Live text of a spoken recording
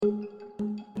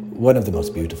one of the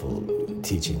most beautiful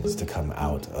teachings to come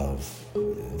out of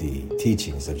the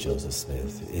teachings of Joseph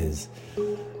Smith is,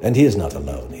 and he is not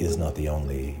alone, he is not the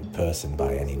only person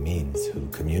by any means who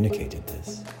communicated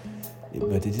this,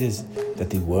 but it is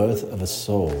that the worth of a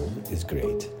soul is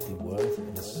great. The worth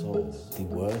of a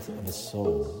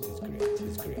soul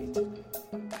is great.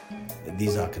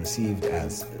 These are conceived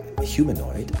as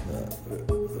humanoid.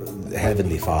 The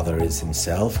Heavenly Father is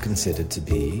himself considered to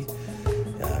be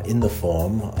in the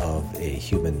form of a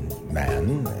human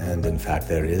man, and in fact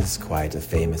there is quite a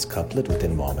famous couplet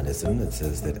within Mormonism that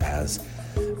says that as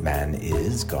man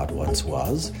is, God once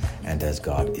was, and as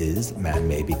God is, man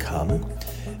may become.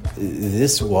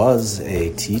 This was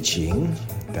a teaching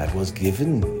that was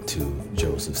given to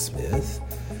Joseph Smith.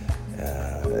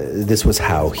 This was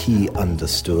how he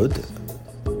understood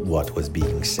what was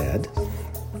being said.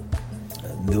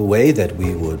 The way that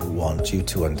we would want you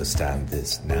to understand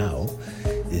this now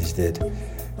is that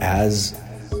as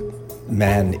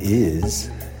man is,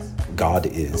 God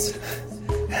is,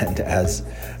 and as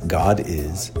God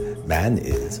is, man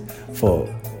is. For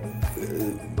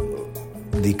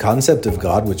the concept of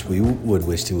God which we would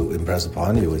wish to impress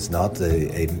upon you is not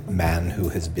a man who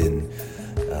has been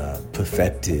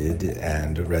perfected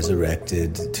and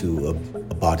resurrected to a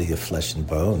body of flesh and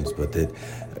bones, but that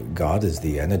God is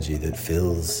the energy that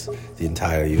fills the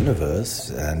entire universe,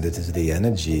 and it is the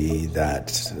energy that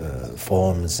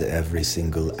forms every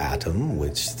single atom,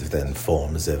 which then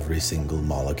forms every single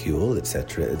molecule,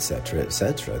 etc., etc.,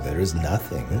 etc. There is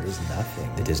nothing.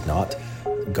 It is not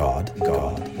God.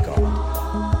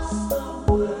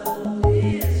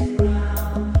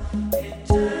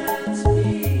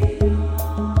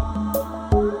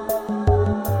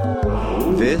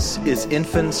 This is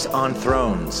Infants on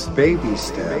Thrones. Baby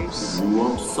steps. You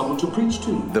want someone to preach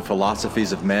to you? The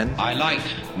philosophies of men. I like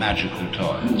magical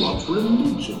toys. You want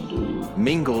religion, do you?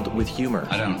 Mingled with humor.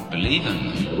 I don't believe in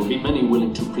them. There will be many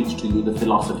willing to preach to you the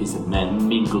philosophies of men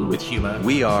mingled with humor.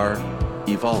 We are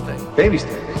evolving. Baby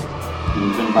steps.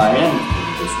 You can buy anything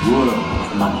in this world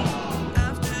of money.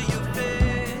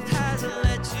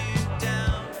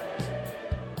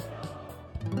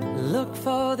 Look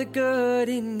for the good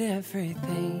in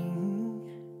everything.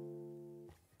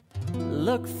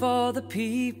 Look for the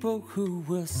people who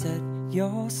will set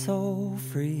your soul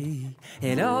free.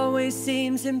 It always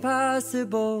seems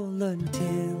impossible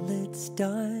until it's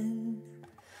done.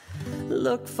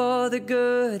 Look for the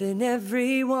good in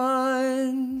everyone.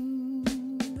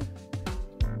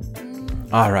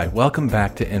 All right, welcome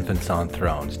back to Infants on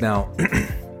Thrones. Now,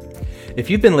 if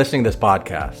you've been listening to this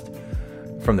podcast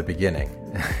from the beginning,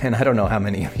 and I don't know how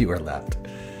many of you are left,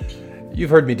 you've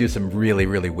heard me do some really,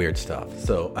 really weird stuff.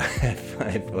 So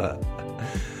I've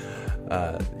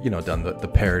done the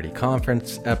parody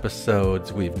conference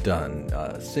episodes. We've done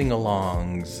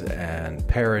sing-alongs and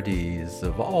parodies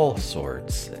of all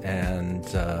sorts, and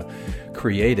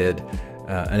created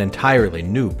an entirely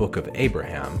new Book of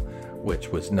Abraham, which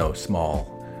was no small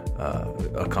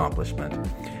accomplishment.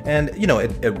 And,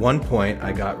 at one point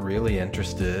I got really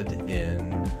interested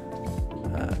in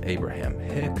Abraham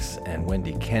Hicks and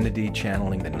Wendy Kennedy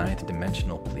channeling the ninth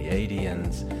dimensional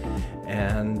Pleiadians.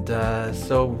 And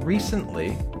so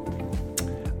recently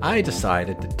I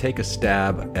decided to take a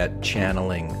stab at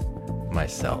channeling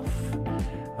myself,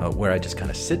 where I just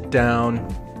kind of sit down,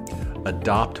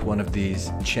 adopt one of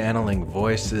these channeling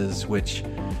voices, which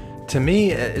to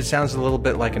me it sounds a little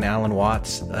bit like an Alan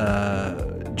Watts,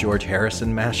 George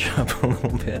Harrison mashup a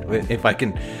little bit, if I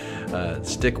can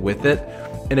stick with it.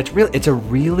 And it's a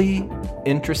really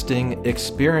interesting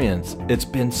experience. It's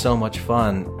been so much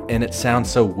fun, and it sounds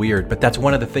so weird, but that's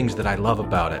one of the things that I love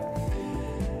about it.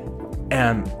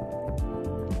 And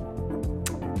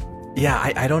yeah,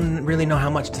 I don't really know how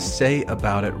much to say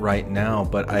about it right now,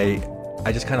 but I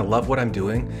just kind of love what I'm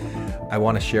doing. I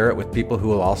want to share it with people who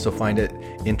will also find it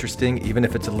interesting, even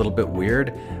if it's a little bit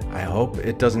weird. I hope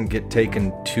it doesn't get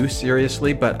taken too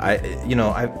seriously, but I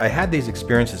had these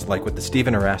experiences like with the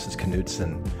Stephen Erastus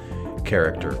Knudsen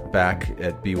character back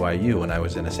at BYU when I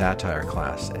was in a satire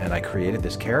class, and I created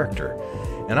this character.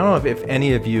 And I don't know if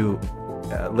any of you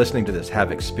listening to this have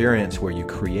experience where you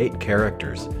create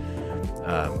characters.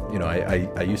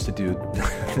 I used to do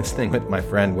this thing with my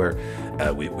friend where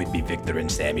we'd be Victor and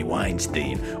Sammy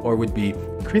Weinstein, or we'd be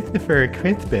Christopher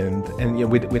Crispin, and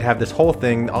we'd have this whole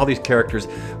thing, all these characters.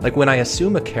 Like when I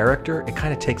assume a character, it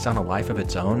kind of takes on a life of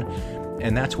its own,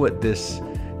 and that's what this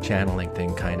channeling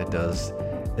thing kind of does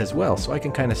as well. So I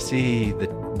can kind of see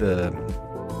the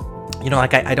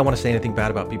I don't want to say anything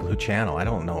bad about people who channel. I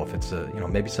don't know if it's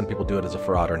maybe some people do it as a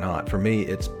fraud or not. For me,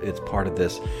 it's part of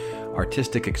this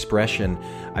artistic expression.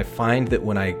 I find that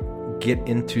when I get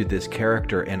into this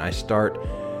character and I start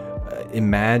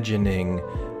imagining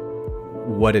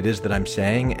what it is that I'm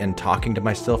saying and talking to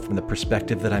myself from the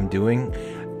perspective that I'm doing,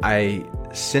 I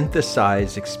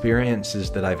synthesize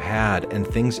experiences that I've had, and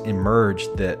things emerge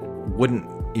that wouldn't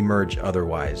emerge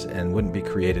otherwise and wouldn't be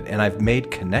created. And I've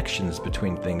made connections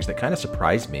between things that kind of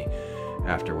surprise me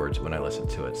afterwards when I listen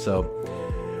to it. So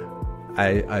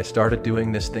I started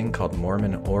doing this thing called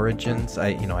Mormon Origins.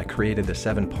 I created a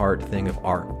 7-part thing of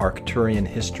Arcturian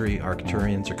history.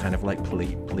 Arcturians are kind of like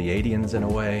Pleiadians in a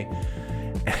way.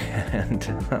 And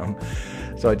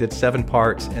so I did 7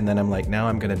 parts, and then I'm like, now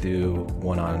I'm going to do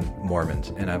one on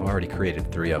Mormons, and I've already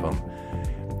created 3 of them.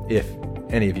 If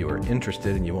any of you are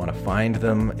interested and you want to find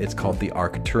them, it's called the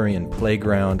Arcturian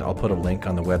Playground. I'll put a link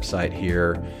on the website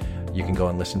here. You can go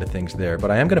and listen to things there.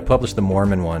 But I am going to publish the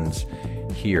Mormon ones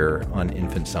here on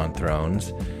Infants on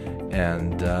Thrones.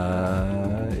 And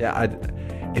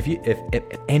if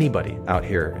anybody out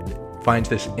here finds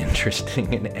this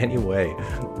interesting in any way,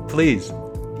 please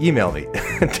email me.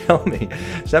 Tell me.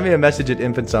 Send me a message at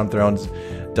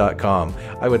infantsonthrones.com.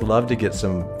 I would love to get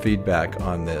some feedback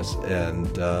on this. And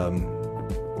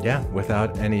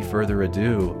without any further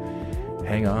ado,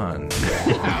 hang on.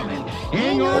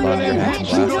 Hang on to them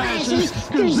hats and glasses,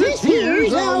 because this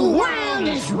here's the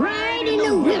wildest ride in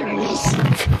the wilderness.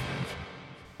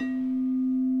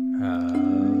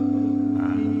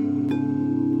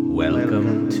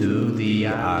 Welcome to the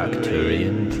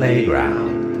Arcturian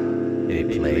Playground, a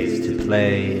place to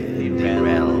play in the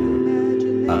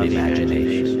realm of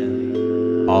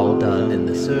imagination, all done in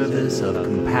the service of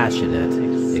compassionate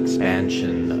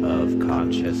expansion of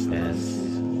consciousness.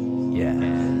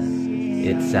 Yes,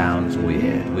 it sounds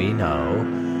weird, we know.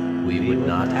 We would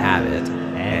not have it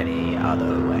any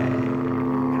other way.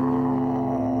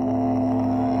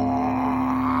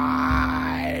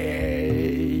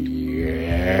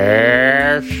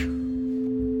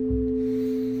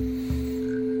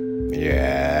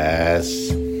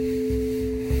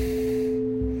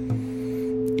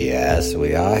 Yes,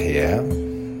 we are here,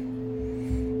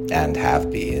 and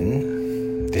have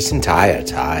been this entire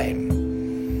time.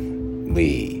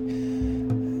 We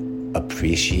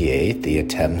appreciate the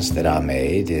attempts that are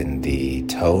made in the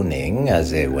toning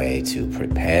as a way to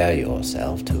prepare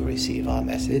yourself to receive our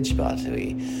message, but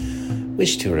we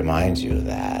wish to remind you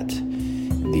that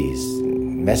these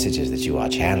messages that you are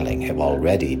channeling have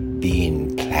already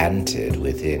been planted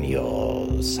within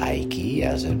your psyche,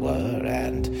 as it were,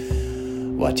 and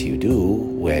what you do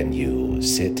when you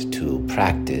sit to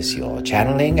practice your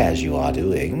channeling, as you are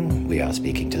doing. We are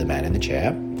speaking to the man in the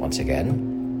chair, once again.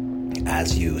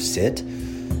 As you sit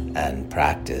and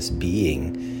practice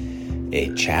being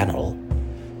a channel,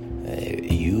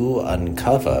 you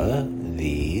uncover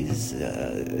these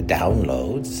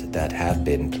downloads that have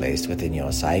been placed within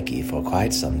your psyche for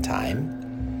quite some time.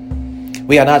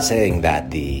 We are not saying that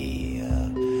the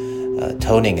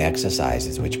toning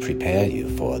exercises which prepare you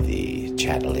for the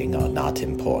channeling are not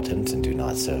important and do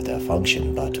not serve their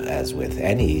function, but as with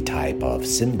any type of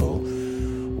symbol,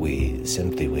 we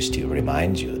simply wish to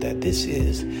remind you that this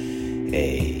is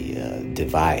a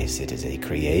device, it is a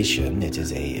creation, it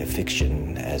is a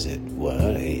fiction, as it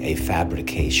were, a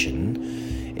fabrication,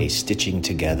 a stitching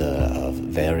together of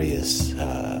various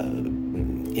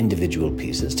individual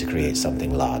pieces to create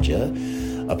something larger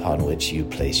upon which you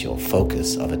place your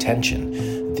focus of attention.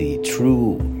 The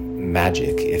true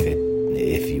magic,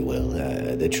 if you will,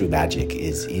 the true magic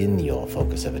is in your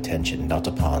focus of attention, not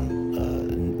on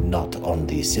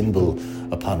the symbol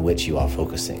upon which you are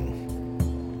focusing.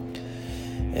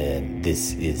 And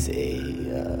this is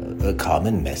a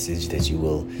common message that you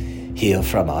will hear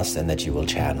from us and that you will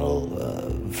channel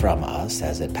from us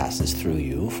as it passes through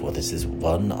you, for this is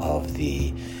one of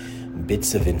the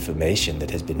bits of information that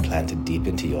has been planted deep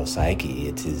into your psyche.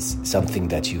 It is something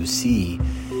that you see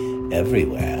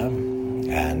everywhere,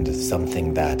 and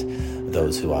something that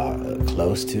those who are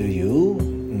close to you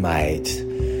might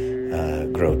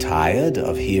grow tired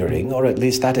of hearing, or at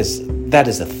least that is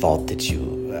a thought that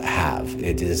you have.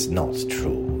 It is not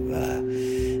true.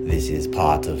 This is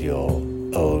part of your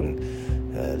own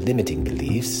limiting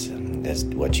beliefs, that's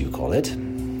what you call it,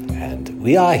 and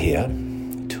we are here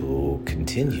to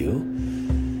continue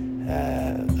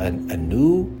a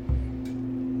new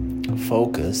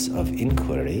focus of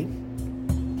inquiry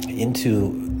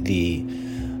into the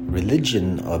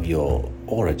religion of your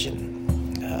origin,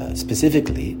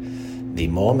 specifically the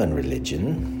Mormon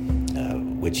religion,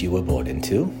 which you were born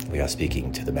into. We are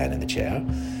speaking to the man in the chair,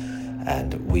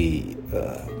 and we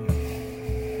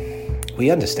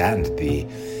understand the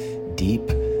deep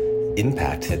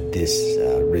impact that this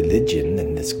religion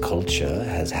and this culture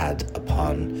has had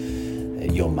upon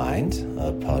your mind,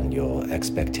 upon your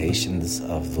expectations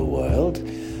of the world,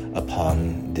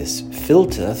 upon this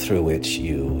filter through which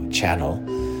you channel.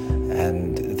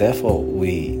 And therefore,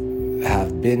 we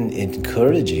have been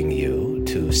encouraging you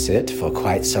to sit for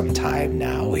quite some time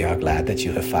now. We are glad that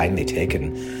you have finally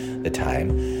taken the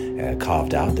time,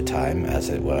 carved out the time, as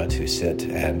it were, to sit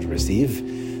and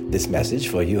receive this message,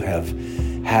 for you have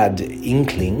had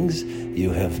inklings,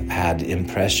 you have had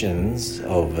impressions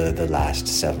over the last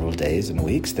several days and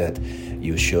weeks that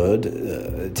you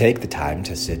should take the time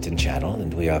to sit and channel,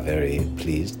 and we are very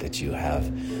pleased that you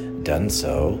have done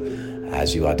so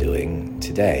as you are doing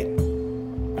today.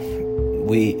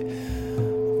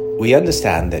 We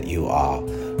understand that you are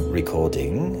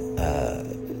recording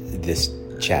this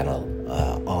channel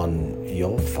on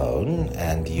your phone,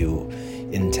 and you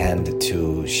intend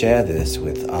to share this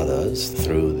with others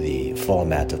through the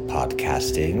format of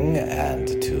podcasting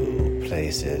and to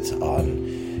place it on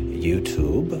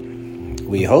YouTube.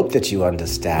 We hope that you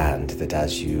understand that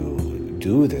as you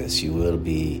do this, you will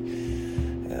be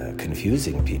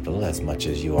confusing people as much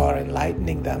as you are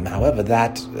enlightening them. However,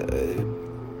 that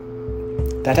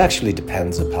actually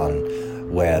depends upon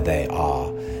where they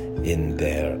are in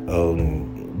their own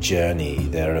journey,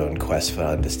 their own quest for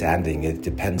understanding. It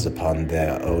depends upon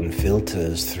their own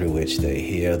filters through which they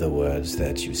hear the words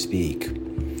that you speak.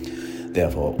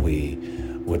 Therefore, we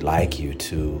would like you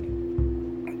to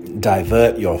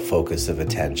divert your focus of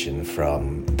attention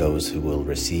from those who will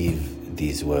receive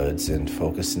these words and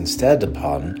focus instead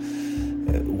upon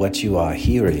what you are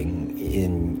hearing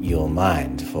in your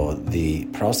mind. For the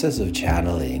process of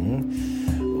channeling,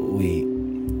 we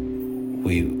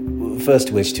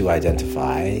first wish to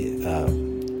identify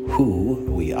who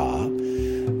we are.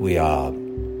 We are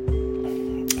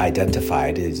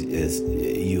identified as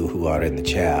you who are in the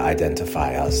chair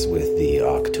identify us with the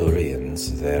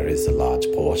Arcturians. There is a large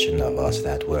portion of us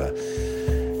that were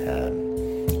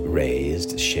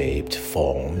raised, shaped,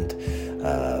 formed.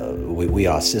 We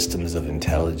are systems of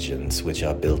intelligence which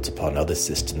are built upon other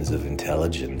systems of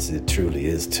intelligence. It truly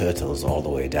is turtles all the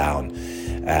way down.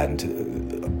 And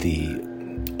the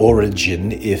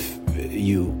origin, if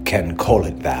you can call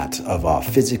it that, of our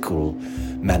physical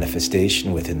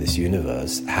manifestation within this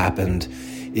universe happened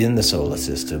in the solar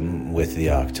system with the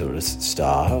Arcturus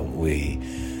star. We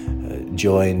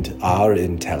joined our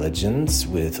intelligence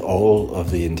with all of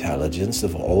the intelligence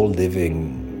of all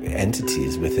living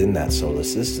entities within that solar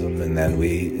system, and then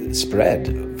we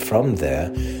spread from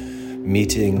there,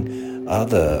 meeting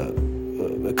other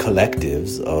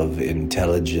collectives of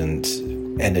intelligent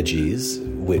energies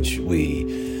which we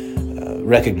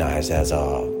recognize as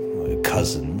our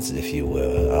cousins, if you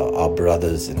will, our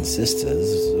brothers and sisters,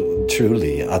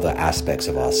 truly other aspects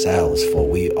of ourselves, for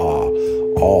we are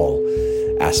all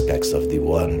aspects of the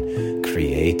one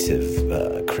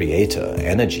creative creator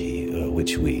energy,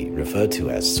 which we refer to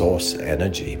as source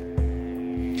energy.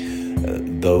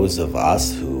 Those of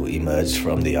us who emerged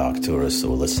from the Arcturus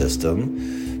solar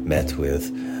system met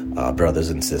with our brothers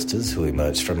and sisters who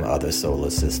emerged from other solar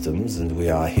systems, and we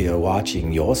are here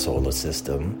watching your solar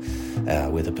system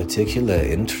with a particular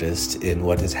interest in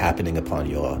what is happening upon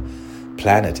your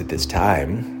planet at this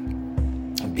time,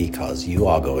 because you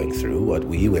are going through what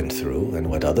we went through and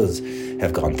what others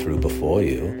have gone through before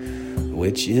you,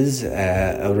 which is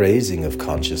a raising of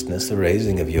consciousness, a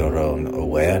raising of your own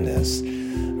awareness,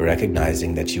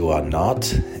 recognizing that you are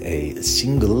not a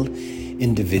single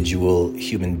individual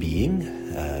human being,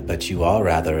 but you are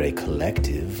rather a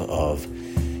collective of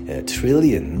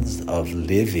trillions of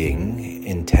living,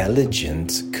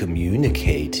 intelligent,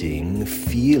 communicating,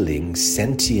 feeling,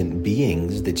 sentient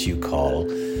beings that you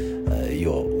call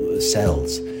your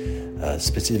cells.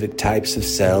 Specific types of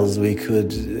cells. We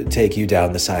could take you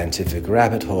down the scientific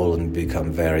rabbit hole and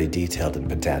become very detailed and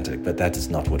pedantic, but that is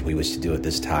not what we wish to do at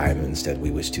this time. Instead, we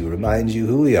wish to remind you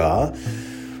who we are.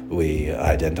 We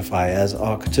identify as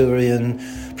Arcturian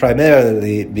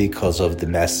primarily because of the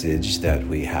message that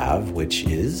we have, which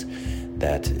is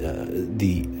that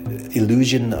the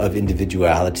illusion of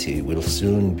individuality will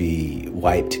soon be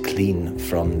wiped clean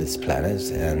from this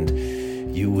planet, and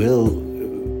you will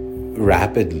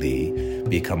rapidly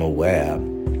become aware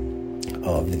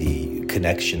of the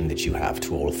connection that you have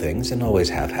to all things and always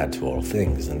have had to all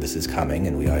things. And this is coming,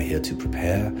 and we are here to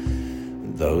prepare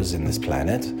those in this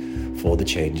planet for the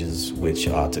changes which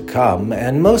are to come.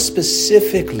 And most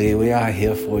specifically, we are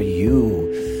here for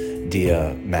you,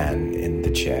 dear man in the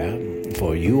chair,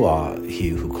 for you are he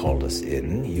who called us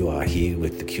in. You are he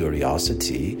with the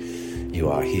curiosity. You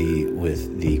are he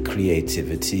with the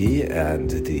creativity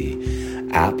and the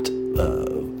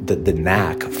the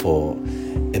knack for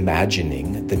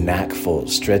imagining, the knack for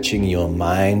stretching your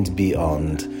mind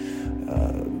beyond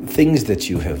things that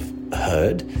you have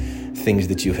heard, things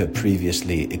that you have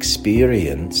previously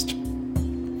experienced,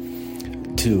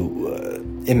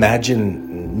 to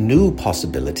imagine new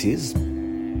possibilities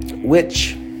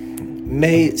which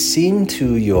may seem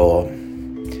to your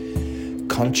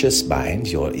conscious mind,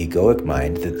 your egoic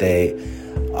mind, that they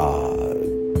are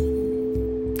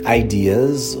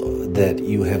ideas that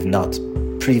you have not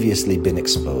previously been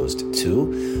exposed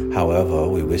to. However,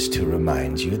 we wish to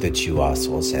remind you that you are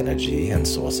source energy, and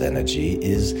source energy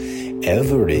is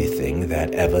everything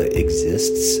that ever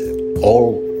exists,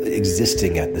 all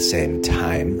existing at the same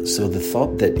time. So the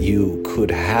thought that you could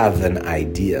have an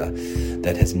idea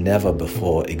that has never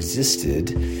before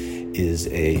existed is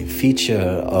a feature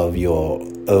of your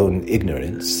own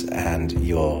ignorance and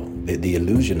the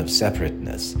illusion of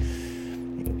separateness.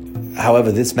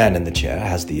 However, this man in the chair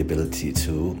has the ability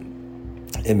to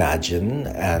imagine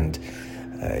and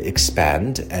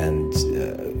expand and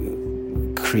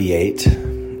create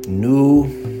new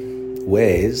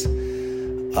ways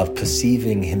of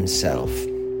perceiving himself.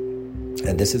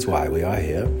 And this is why we are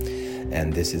here.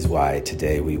 And this is why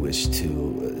today we wish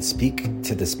to speak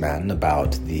to this man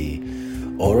about the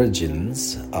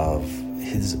origins of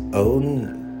his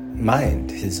own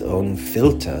mind, his own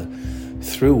filter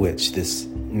through which this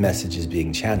message is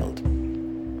being channeled.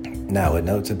 Now, a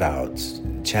note about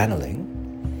channeling.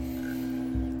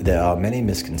 There are many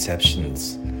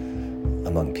misconceptions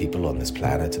among people on this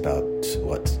planet about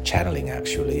what channeling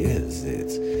actually is.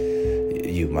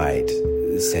 You might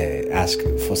ask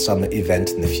for some event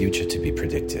in the future to be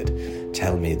predicted.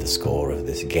 Tell me the score of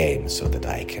this game so that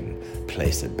I can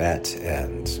place a bet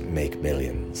and make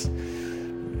millions.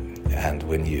 And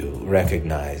when you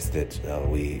recognize that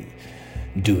we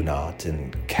do not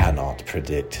and cannot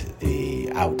predict the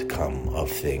outcome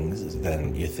of things,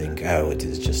 then you think, oh, it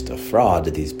is just a fraud.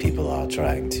 These people are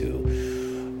trying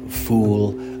to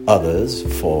fool others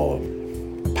for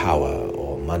power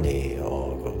or money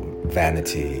or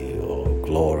vanity or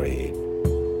glory.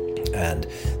 And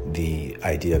the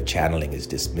idea of channeling is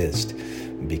dismissed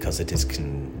because it is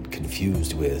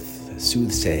confused with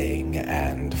soothsaying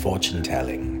and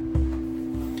fortune-telling.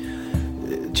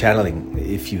 Channeling,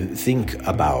 if you think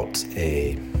about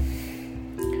a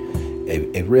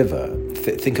river,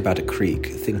 think about a creek,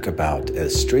 think about a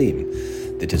stream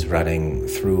that is running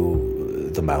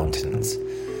through the mountains.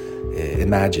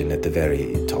 Imagine at the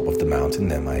very top of the mountain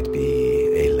there might be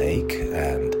a lake,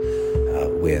 and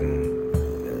when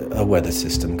a weather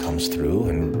system comes through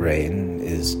and rain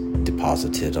is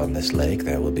deposited on this lake,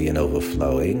 there will be an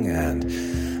overflowing, and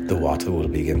the water will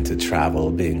begin to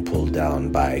travel, being pulled down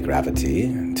by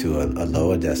gravity to a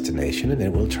lower destination, and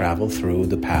it will travel through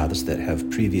the paths that have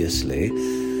previously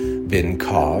been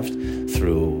carved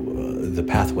through the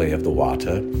pathway of the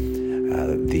water.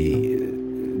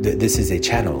 This is a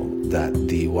channel that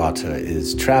the water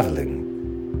is traveling.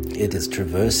 It is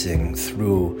traversing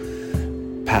through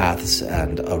paths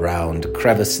and around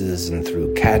crevices and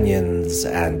through canyons,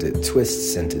 and it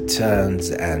twists and it turns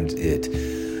and it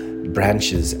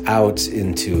branches out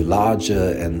into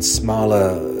larger and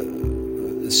smaller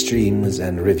streams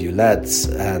and rivulets,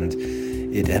 and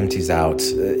it empties out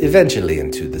eventually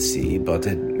into the sea, but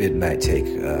it might take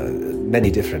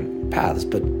many different paths.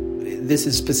 But this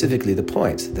is specifically the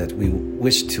point that we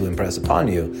wish to impress upon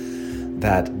you,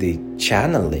 that the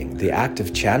channeling, the act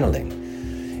of channeling,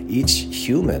 each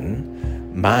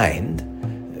human mind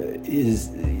is...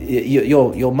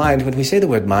 Your mind, when we say the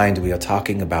word mind, we are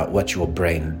talking about what your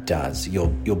brain does. Your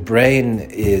brain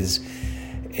is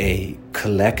a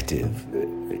collective.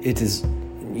 It is,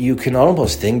 you can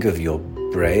almost think of your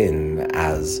brain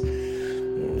as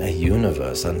a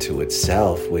universe unto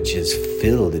itself, which is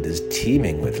filled, it is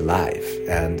teeming with life.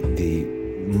 And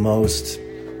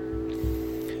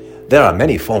there are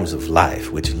many forms of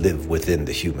life which live within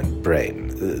the human brain.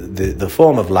 The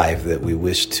form of life that we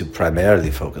wish to primarily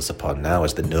focus upon now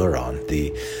is the neuron,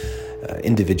 the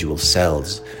individual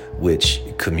cells which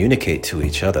communicate to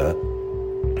each other.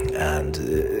 And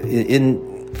in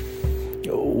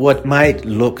what might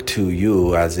look to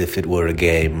you as if it were a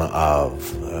game of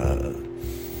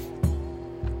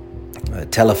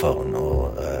telephone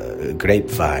or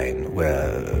grapevine,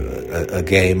 where a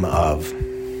game of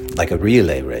like a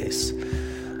relay race,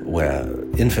 where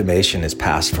information is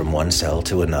passed from one cell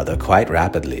to another quite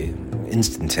rapidly,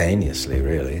 instantaneously,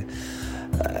 really.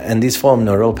 And these form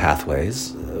neural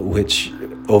pathways, which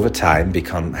over time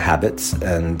become habits,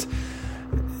 and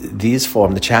these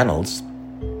form the channels,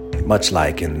 much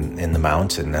like in the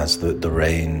mountain as the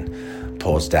rain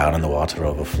pours down and the water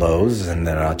overflows, and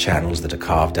there are channels that are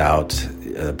carved out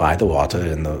by the water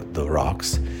in the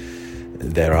rocks.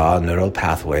 There are neural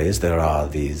pathways, there are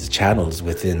these channels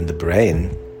within the brain.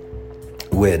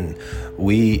 When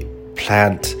we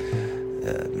plant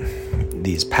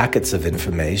these packets of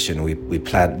information, we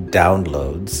plant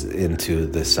downloads into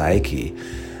the psyche,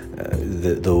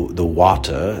 the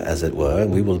water, as it were,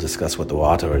 and we will discuss what the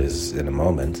water is in a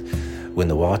moment. When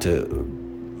the water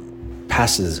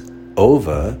passes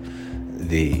over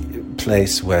the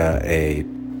place where a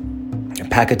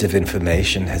packet of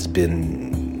information has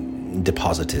been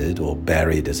deposited or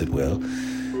buried, as it will,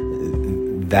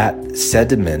 that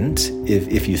sediment,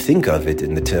 if you think of it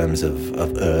in the terms of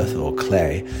earth or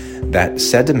clay, that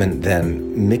sediment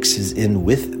then mixes in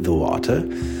with the water,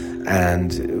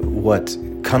 and what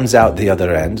comes out the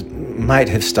other end might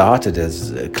have started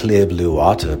as clear blue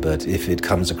water, but if it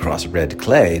comes across red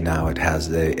clay, now it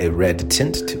has a red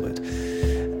tint to it.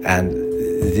 And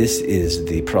this is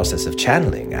the process of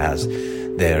channeling. As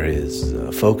there is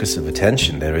a focus of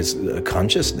attention, there is a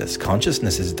consciousness.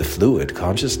 Consciousness is the fluid.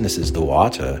 Consciousness is the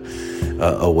water.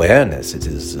 Awareness, it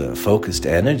is focused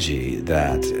energy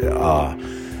that are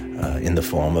in the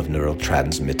form of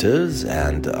neurotransmitters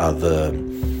and other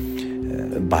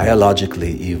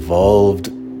biologically evolved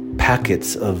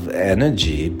packets of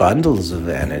energy, bundles of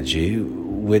energy,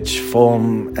 which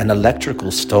form an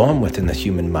electrical storm within the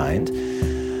human mind.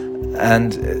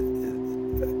 And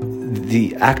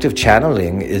the act of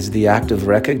channeling is the act of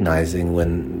recognizing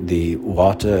when the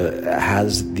water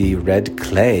has the red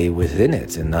clay within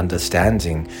it and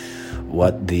understanding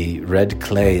what the red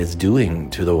clay is doing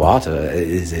to the water.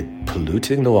 Is it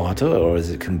polluting the water or is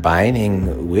it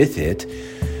combining with it?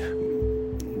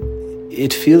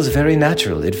 It feels very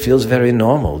natural. It feels very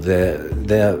normal.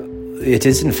 It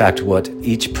is, in fact, what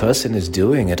each person is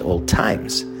doing at all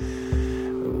times.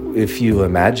 If you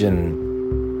imagine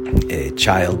a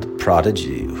child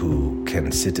prodigy who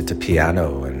can sit at a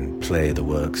piano and play the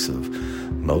works of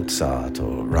Mozart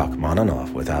or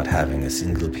Rachmaninoff without having a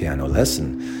single piano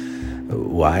lesson,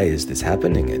 why is this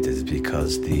happening? It is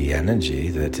because the energy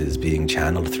that is being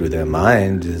channeled through their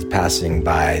mind is passing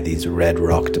by these red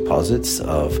rock deposits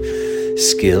of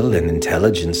skill and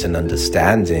intelligence and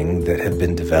understanding that have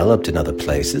been developed in other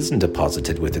places and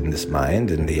deposited within this mind,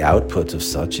 and the output of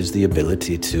such is the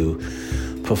ability to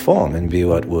perform and be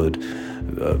what would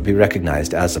be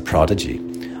recognized as a prodigy.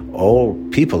 All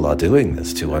people are doing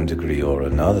this to one degree or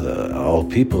another. All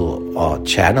people are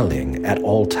channeling at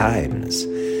all times.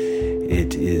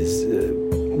 It is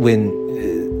when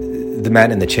the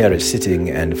man in the chair is sitting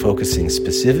and focusing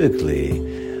specifically,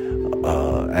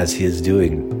 as he is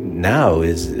doing now,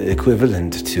 is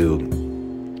equivalent to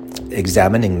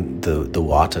examining the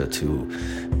water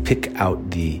to pick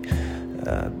out the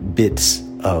bits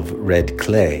of red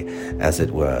clay, as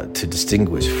it were, to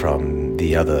distinguish from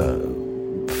the other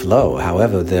flow.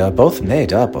 However, they are both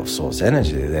made up of source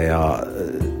energy. They are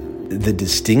the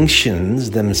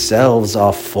distinctions themselves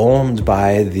are formed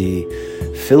by the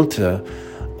filter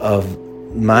of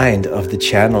mind of the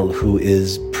channel who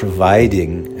is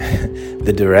providing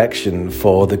the direction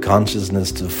for the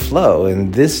consciousness to flow.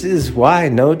 And this is why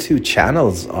no two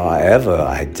channels are ever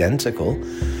identical,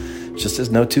 just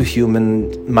as no two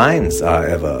human minds are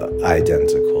ever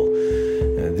identical.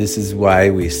 This is why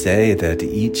we say that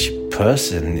each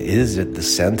person is at the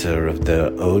center of their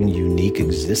own unique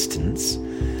existence.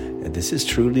 And this is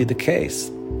truly the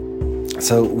case.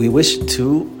 So we wish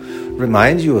to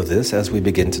remind you of this as we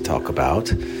begin to talk about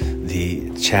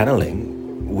the channeling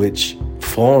which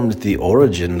formed the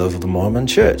origin of the Mormon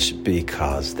Church,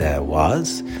 because there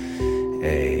was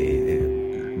a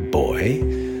boy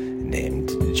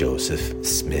named Joseph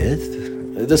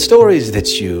Smith. The stories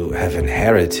that you have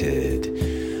inherited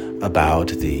about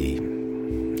the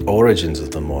origins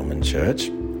of the Mormon Church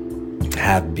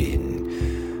have been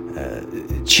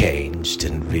changed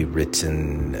and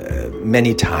rewritten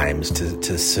many times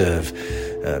to serve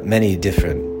many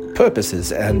different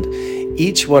purposes, and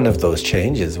each one of those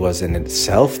changes was in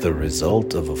itself the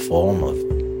result of a form of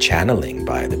channeling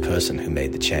by the person who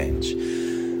made the change.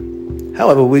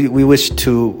 However, we wish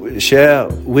to share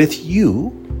with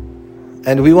you,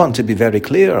 and we want to be very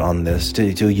clear on this,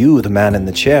 to you, the man in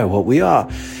the chair, what we are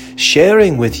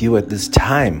sharing with you at this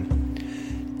time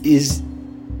is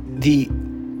the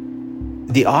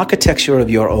architecture of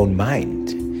your own mind.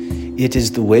 It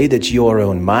is the way that your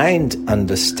own mind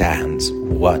understands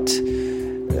what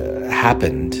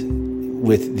happened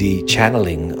with the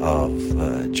channeling of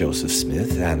Joseph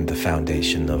Smith and the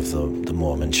foundation of the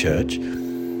Mormon Church.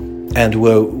 And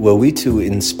were we to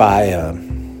inspire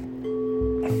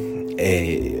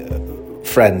a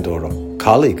friend or a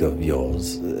colleague of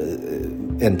yours,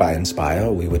 And by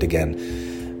inspire, we would again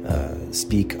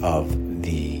speak of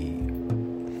the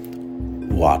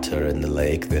water in the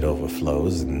lake that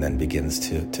overflows and then begins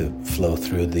to flow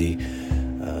through the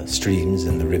streams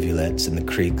and the rivulets and the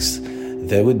creeks.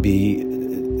 There would be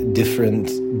different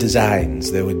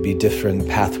designs, there would be different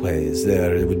pathways,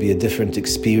 there would be a different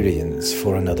experience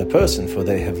for another person, for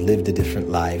they have lived a different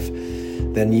life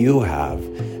than you have.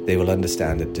 They will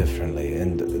understand it differently.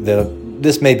 And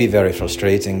this may be very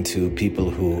frustrating to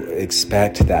people who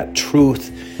expect that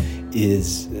truth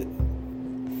is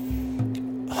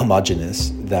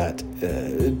homogeneous, that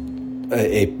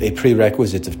a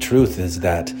prerequisite of truth is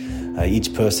that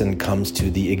each person comes to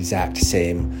the exact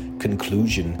same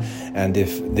conclusion, and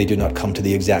if they do not come to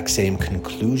the exact same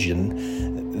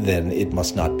conclusion, then it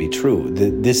must not be true.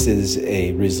 This is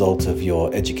a result of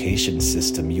your education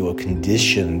system. You are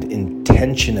conditioned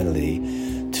intentionally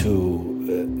to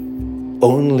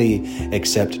only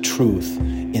accept truth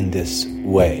in this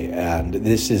way, and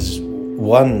this is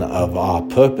one of our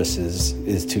purposes,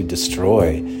 is to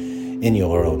destroy in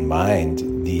your own mind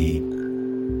the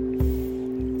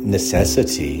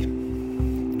necessity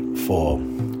for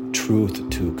truth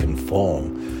to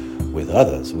conform with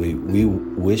others. We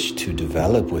wish to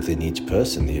develop within each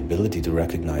person the ability to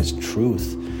recognize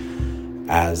truth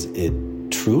as it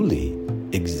truly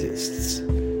exists,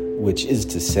 which is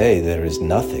to say there is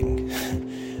nothing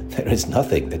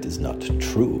that is not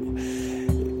true.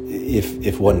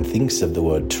 If one thinks of the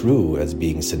word true as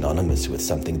being synonymous with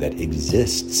something that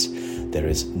exists, there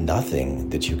is nothing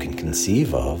that you can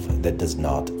conceive of that does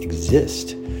not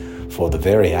exist. For the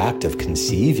very act of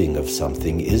conceiving of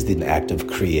something is the act of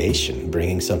creation,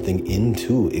 bringing something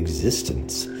into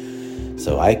existence.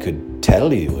 So I could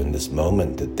tell you in this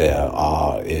moment that there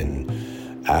are in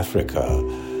Africa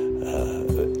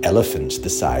elephants the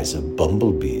size of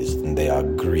bumblebees, and they are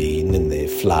green, and they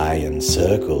fly in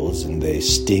circles, and they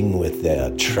sting with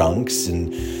their trunks,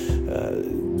 and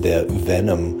their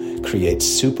venom creates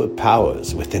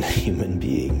superpowers within a human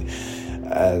being.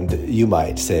 And you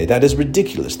might say, that is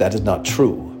ridiculous, that is not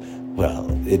true. Well,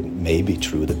 it may be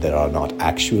true that there are not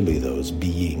actually those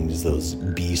beings, those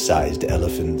bee-sized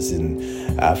elephants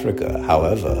in Africa.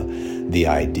 However, the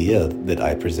idea that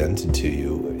I presented to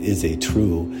you is a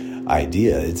true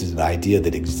idea. It is an idea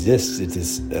that exists. It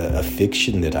is a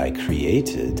fiction that I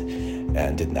created,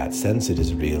 and in that sense it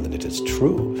is real and it is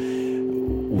true.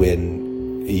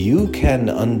 When you can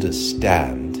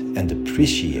understand and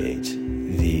appreciate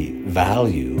the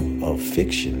value of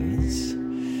fictions,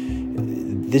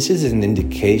 this is an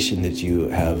indication that you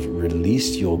have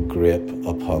released your grip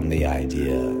upon the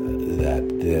idea that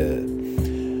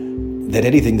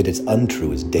anything that is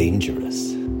untrue is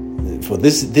dangerous. For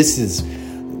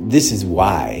this is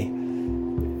why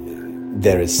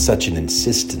there is such an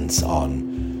insistence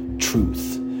on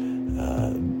truth.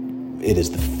 It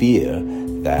is the fear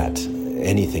that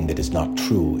anything that is not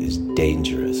true is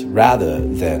dangerous, rather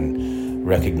than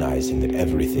recognizing that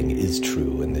everything is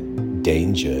true and that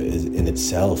danger is, in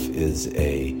itself is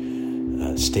a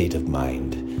state of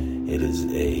mind. It is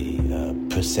a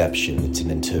perception, it's an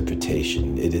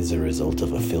interpretation, it is a result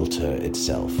of a filter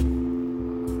itself.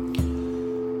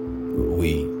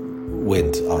 We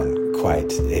went on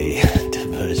quite a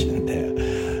diversion there.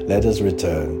 Let us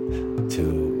return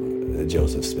to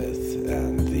Joseph Smith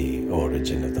and the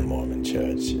origin of the Mormon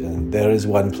Church. And there is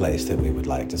one place that we would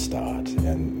like to start,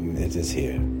 and it is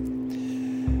here.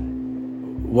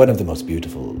 One of the most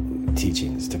beautiful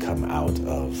teachings to come out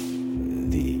of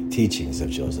the teachings of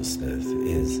Joseph Smith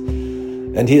is,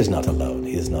 and he is not alone,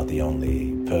 he is not the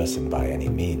only person by any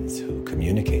means who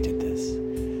communicated this,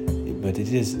 but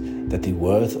it is that the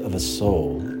worth of a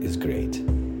soul is great.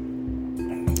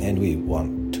 And we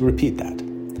want to repeat that.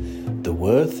 The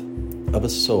worth of a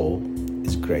soul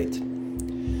is great.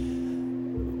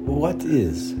 What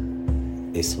is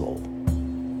a soul?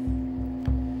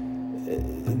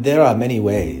 There are many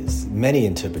ways, many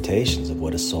interpretations of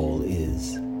what a soul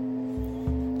is.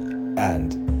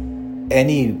 And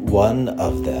any one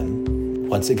of them,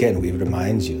 once again, we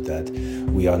remind you that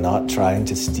we are not trying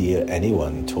to steer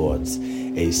anyone towards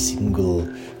a single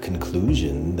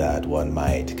conclusion that one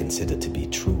might consider to be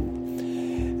true.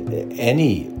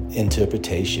 Any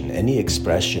interpretation, any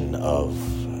expression of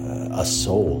a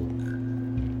soul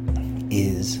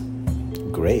is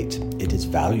great. It is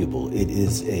valuable. It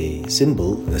is a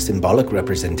symbol, a symbolic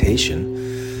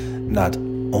representation, not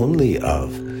only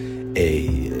of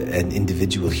an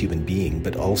individual human being,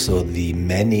 but also the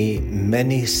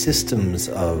many systems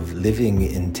of living,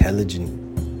 intelligent,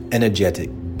 energetic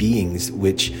beings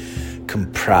which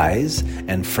comprise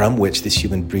and from which this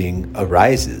human being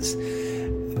arises.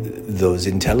 those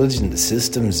intelligent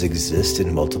systems exist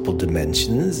in multiple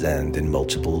dimensions and in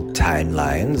multiple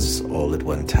timelines all at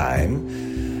one time,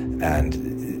 and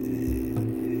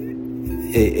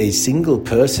a single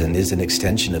person is an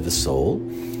extension of a soul,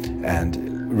 and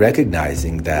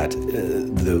recognizing that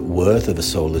the worth of a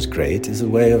soul is great is a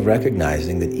way of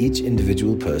recognizing that each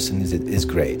individual person is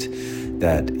great,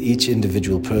 that each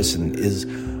individual person is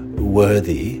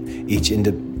worthy, each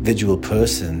individual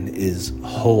person is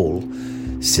whole,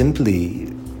 simply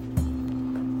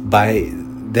by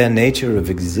their nature of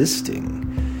existing.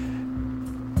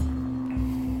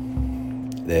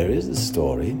 There is a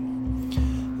story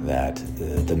that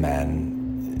the man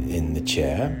in the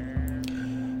chair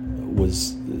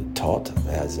was taught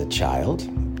as a child,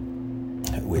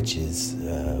 which is,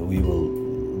 we will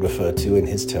refer to in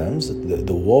his terms,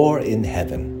 the war in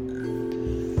heaven.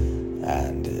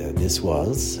 And this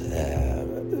was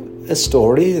a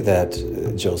story that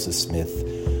Joseph Smith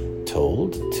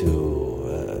told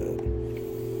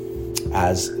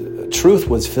as truth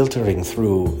was filtering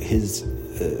through his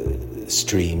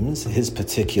streams, his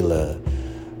particular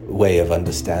way of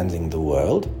understanding the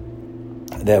world.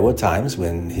 There were times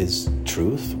when his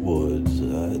truth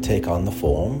would take on the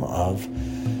form of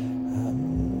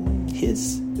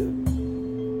his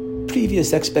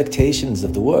previous expectations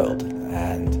of the world,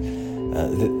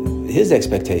 and his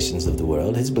expectations of the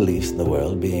world, his beliefs in the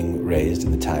world, being raised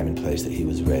in the time and place that he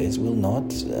was raised, will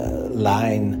not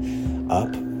line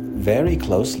up very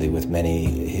closely with many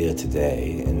here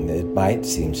today. And it might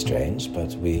seem strange,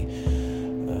 but we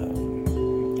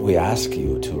ask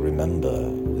you to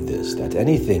remember this, that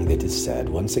anything that is said,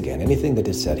 once again, anything that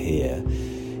is said here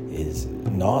is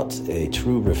not a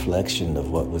true reflection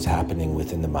of what was happening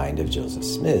within the mind of Joseph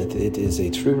Smith. It is a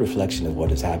true reflection of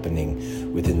what is happening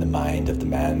within the mind of the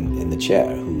man in the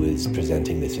chair who is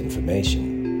presenting this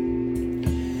information.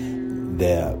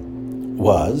 There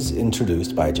was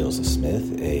introduced by Joseph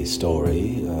Smith a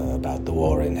story about the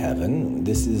war in heaven.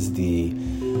 This is the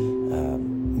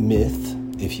myth,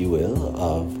 if you will,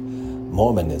 of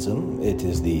Mormonism. It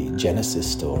is the Genesis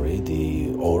story,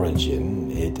 the origin.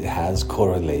 It has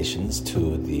correlations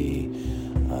to the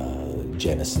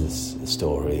Genesis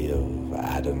story of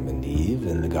Adam and Eve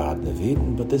in the Garden of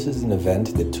Eden, but this is an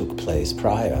event that took place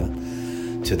prior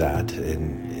to that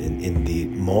in the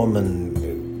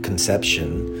Mormon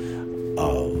conception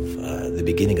of the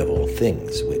beginning of all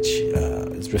things, which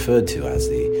is referred to as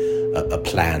a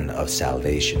plan of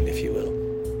salvation, if you will.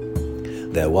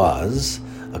 There was,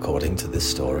 according to this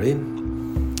story,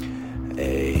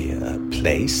 a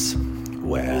place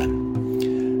where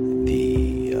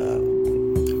the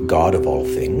God of all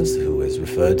things, who is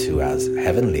referred to as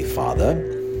Heavenly Father,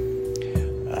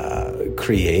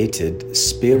 created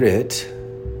spirit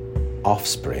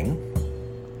offspring.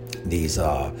 These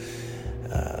are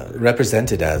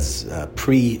represented as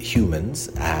pre-humans,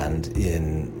 and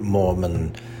in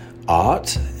Mormon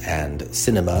art and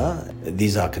cinema,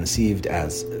 these are conceived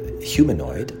as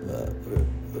humanoid.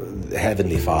 The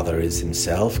Heavenly Father is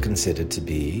himself considered to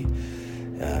be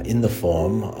in the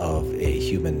form of a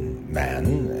human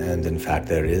man, and in fact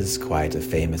there is quite a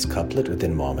famous couplet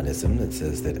within Mormonism that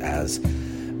says that as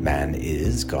man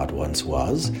is, God once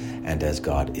was, and as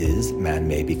God is, man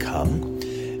may become.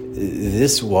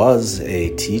 This was a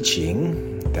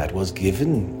teaching that was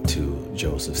given to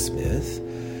Joseph Smith.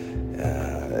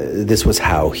 This was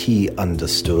how he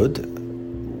understood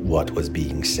what was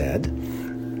being said.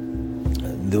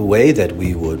 The way that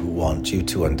we would want you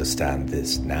to understand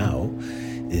this now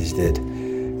is that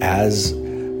as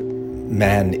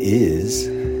man is,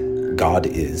 God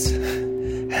is,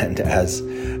 and as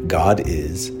God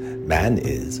is, man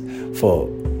is. For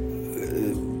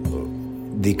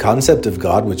the concept of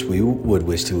God which we would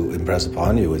wish to impress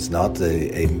upon you is not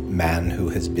a man who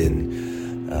has been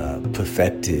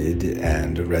perfected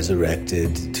and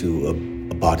resurrected to a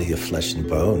body of flesh and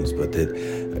bones, but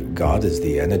that God is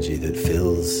the energy that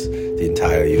fills the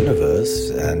entire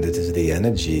universe, and it is the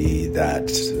energy that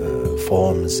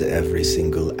forms every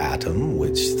single atom,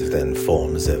 which then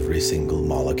forms every single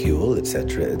molecule,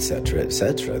 etc., etc.,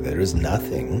 etc. There is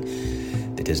nothing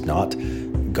that is not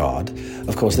God.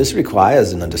 Of course, this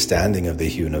requires an understanding of the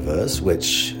universe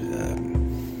which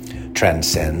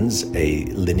transcends a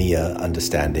linear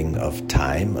understanding of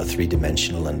time, a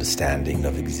three-dimensional understanding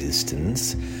of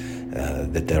existence,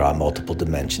 that there are multiple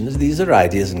dimensions. These are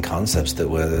ideas and concepts that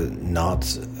were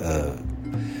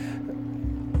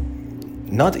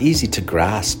not easy to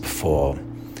grasp for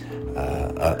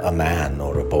a man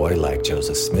or a boy like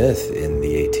Joseph Smith in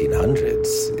the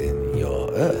 1800s in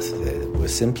your earth. They were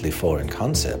simply foreign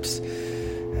concepts,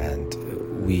 and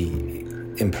we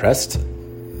impressed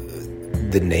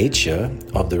the nature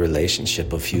of the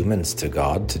relationship of humans to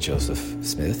God, to Joseph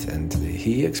Smith, and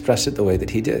he expressed it the way that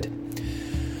he did.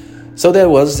 So there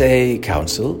was a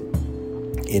council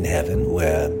in heaven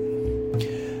where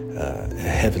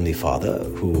Heavenly Father,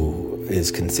 who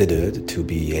is considered to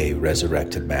be a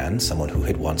resurrected man, someone who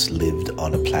had once lived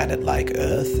on a planet like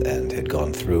Earth and had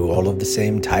gone through all of the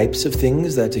same types of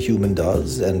things that a human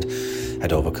does and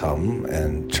had overcome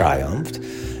and triumphed,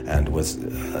 and was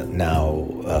now,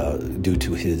 due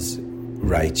to his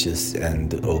righteous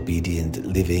and obedient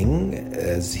living,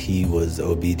 as he was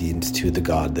obedient to the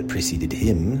God that preceded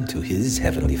him, to his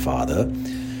Heavenly Father,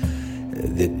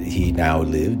 that he now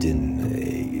lived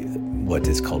in what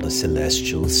is called a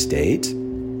celestial state,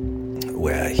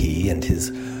 where he and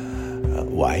his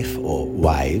wife or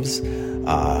wives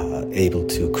are able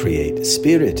to create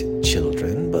spirit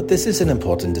children. But this is an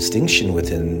important distinction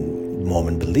within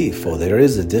Mormon belief, for there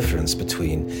is a difference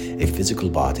between a physical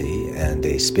body and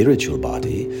a spiritual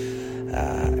body.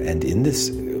 And in this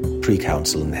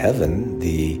pre-council in heaven,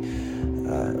 the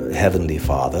Heavenly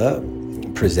Father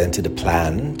presented a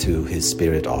plan to his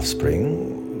spirit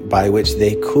offspring by which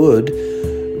they could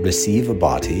receive a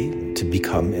body to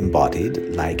become embodied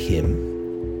like him,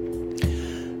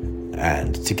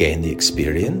 and to gain the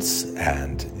experience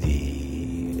and the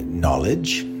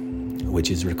knowledge which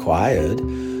is required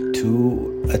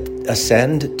to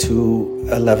ascend to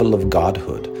a level of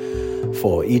godhood.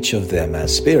 For each of them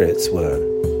as spirits were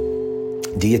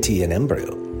deity in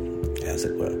embryo, as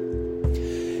it were.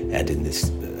 And in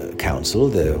this council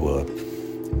there were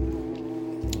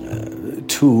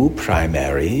two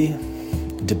primary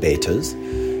debaters.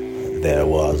 There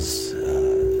was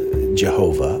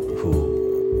Jehovah,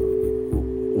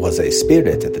 who was a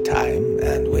spirit at the time,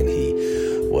 and when he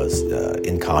was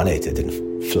incarnated in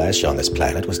flesh on this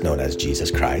planet was known as Jesus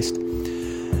Christ.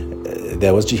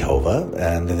 There was Jehovah,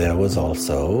 and there was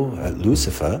also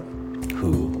Lucifer,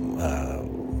 who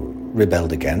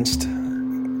rebelled against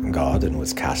God and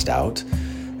was cast out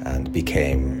and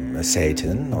became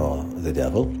Satan or the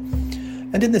devil.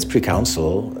 And in this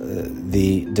pre-council,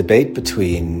 the debate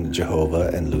between Jehovah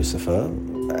and Lucifer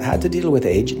had to deal with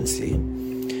agency.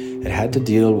 It had to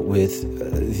deal with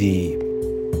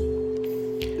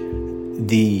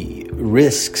the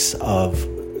risks of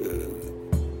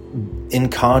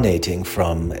incarnating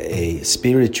from a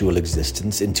spiritual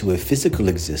existence into a physical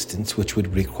existence, which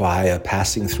would require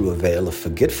passing through a veil of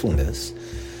forgetfulness,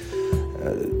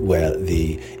 where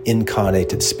the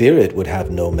incarnated spirit would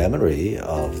have no memory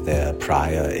of their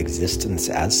prior existence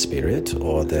as spirit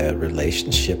or their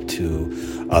relationship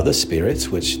to other spirits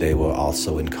which they were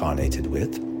also incarnated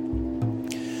with.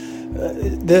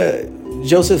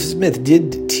 Joseph Smith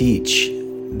did teach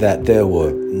that there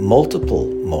were multiple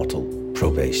mortal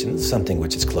probations, something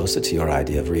which is closer to your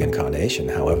idea of reincarnation.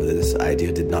 However, this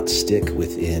idea did not stick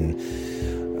within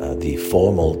the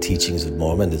formal teachings of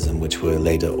Mormonism, which were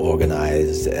later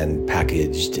organized and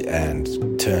packaged and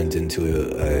turned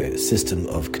into a system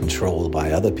of control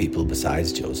by other people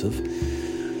besides Joseph.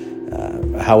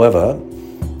 However,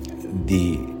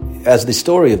 as the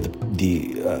story of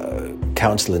the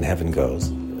council in heaven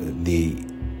goes, the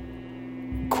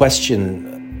question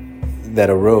that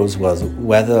arose was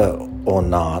whether or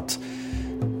not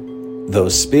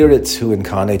those spirits who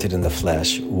incarnated in the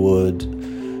flesh would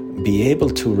be able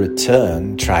to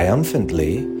return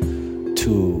triumphantly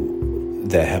to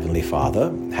their Heavenly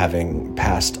Father, having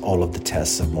passed all of the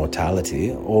tests of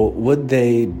mortality, or would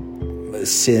they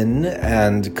sin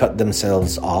and cut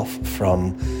themselves off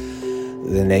from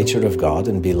the nature of God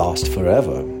and be lost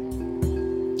forever.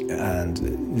 And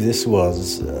this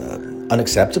was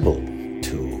unacceptable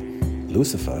to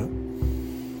Lucifer.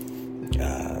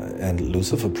 And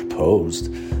Lucifer proposed,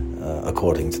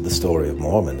 according to the story of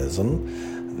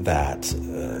Mormonism, that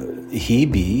he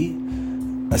be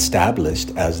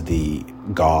established as the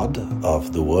God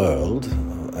of the world,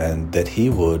 and that he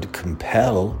would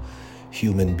compel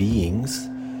human beings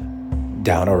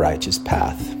down a righteous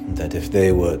path, that if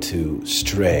they were to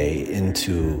stray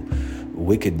into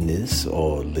wickedness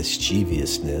or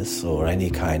lasciviousness or any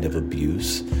kind of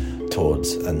abuse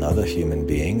towards another human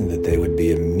being, that they would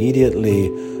be immediately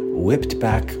whipped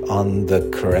back on the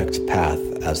correct path,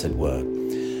 as it were.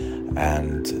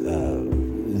 And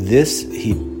this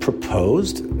he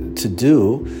proposed to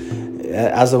do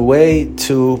as a way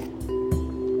to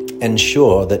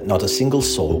ensure that not a single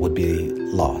soul would be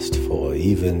lost, for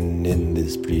even in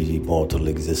this pre-mortal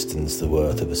existence, the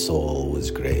worth of a soul was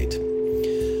great.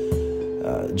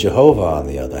 Jehovah, on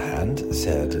the other hand,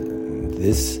 said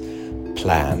this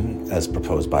plan, as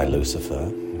proposed by Lucifer,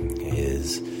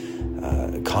 is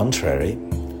contrary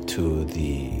to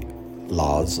the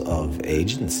laws of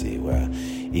agency, where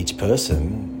each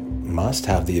person must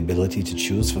have the ability to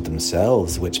choose for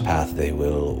themselves which path they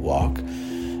will walk.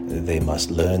 They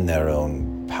must learn their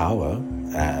own power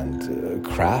and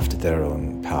craft their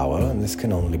own power, and this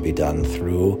can only be done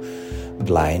through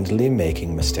blindly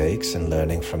making mistakes and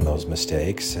learning from those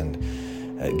mistakes and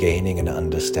gaining an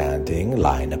understanding,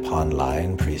 line upon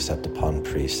line, precept upon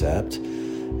precept.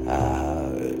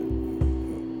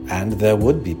 And there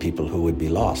would be people who would be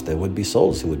lost. There would be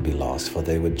souls who would be lost, for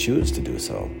they would choose to do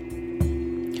so.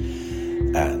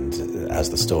 And as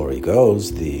the story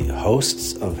goes, the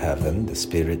hosts of heaven, the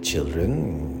spirit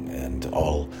children, and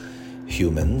all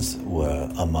humans were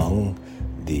among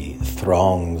the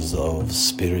throngs of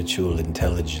spiritual,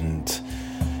 intelligent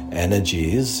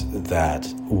energies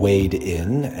that weighed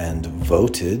in and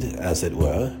voted, as it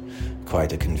were,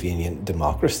 quite a convenient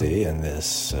democracy in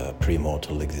this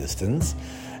premortal existence.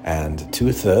 And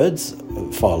 2/3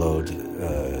 followed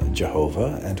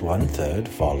Jehovah, and 1/3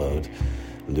 followed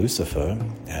Lucifer.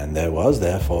 And there was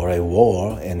therefore a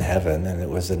war in heaven, and it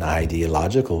was an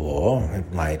ideological war.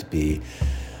 It might be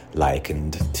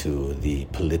likened to the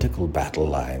political battle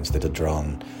lines that are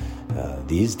drawn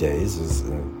these days.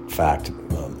 In fact,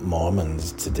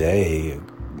 Mormons today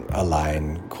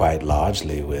align quite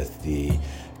largely with the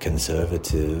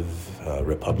conservative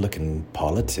Republican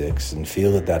politics and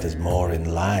feel that that is more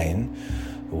in line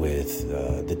with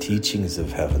the teachings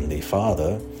of Heavenly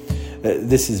Father.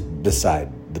 This is beside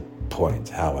the point,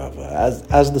 however.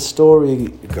 As the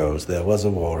story goes, there was a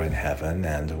war in heaven,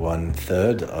 and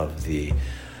 1/3 of the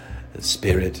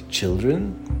spirit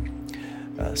children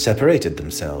separated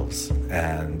themselves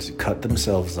and cut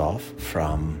themselves off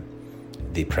from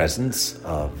the presence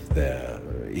of their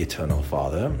eternal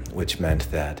Father, which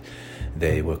meant that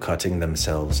they were cutting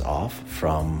themselves off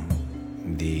from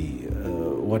the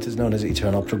what is known as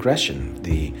eternal progression,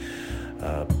 the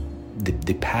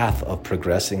path of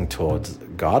progressing towards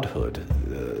godhood.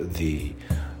 The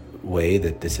way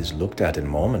that this is looked at in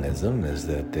Mormonism is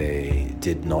that they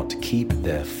did not keep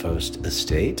their first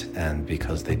estate, and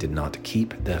because they did not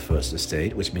keep their first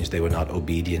estate, which means they were not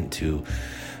obedient to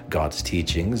God's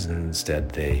teachings, and instead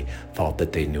they thought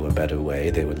that they knew a better way,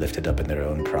 they were lifted up in their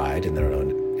own pride and their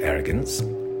own arrogance,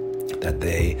 that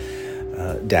they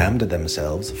damned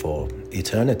themselves for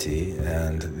eternity.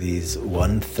 And these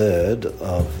 1/3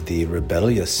 of the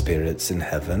rebellious spirits in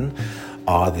heaven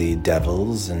are the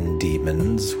devils and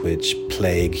demons which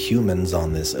plague humans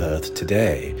on this earth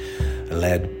today,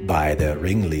 led by their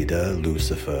ringleader,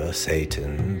 Lucifer,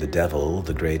 Satan, the devil,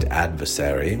 the great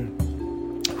adversary,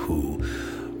 who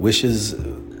wishes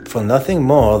for nothing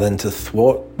more than to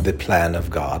thwart the plan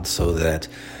of God so that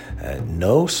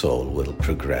no soul will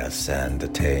progress and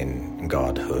attain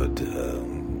godhood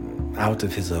out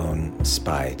of his own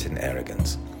spite and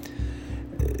arrogance.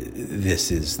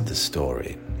 This is the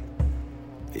story.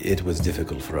 It was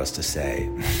difficult for us to say,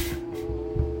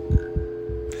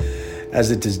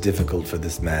 as it is difficult for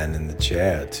this man in the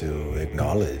chair to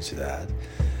acknowledge that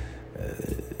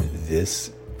this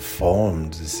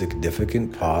formed a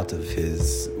significant part of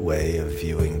his way of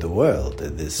viewing the world.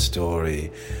 This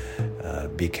story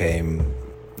became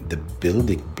the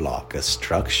building block, a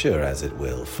structure, as it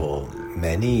will, for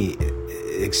many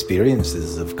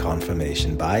experiences of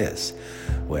confirmation bias,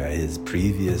 where his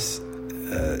previous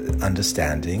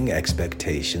understanding,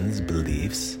 expectations,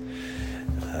 beliefs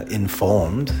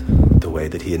informed the way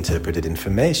that he interpreted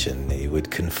information. He would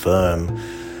confirm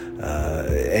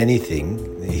anything.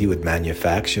 He would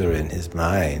manufacture in his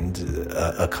mind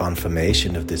a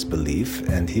confirmation of this belief,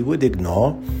 and he would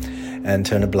ignore and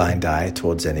turn a blind eye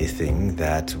towards anything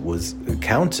that was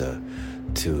counter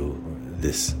to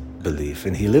this belief.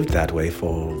 And he lived that way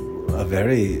for a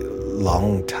very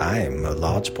long time, a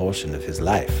large portion of his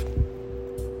life.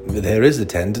 There is a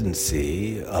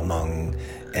tendency among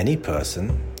any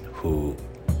person who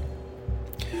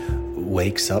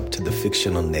wakes up to the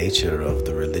fictional nature of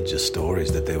the religious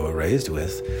stories that they were raised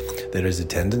with, there is a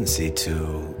tendency to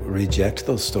reject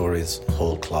those stories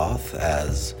whole cloth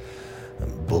as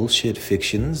bullshit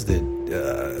fictions that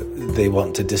they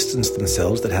want to distance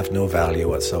themselves, that have no value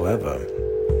whatsoever.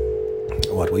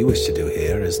 What we wish to do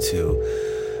here is to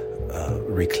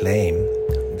reclaim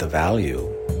the value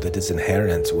that is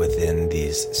inherent within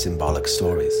these symbolic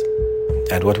stories.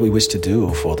 And what we wish to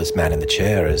do for this man in the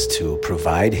chair is to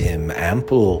provide him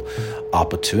ample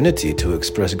opportunity to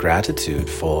express gratitude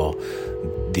for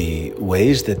the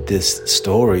ways that this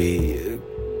story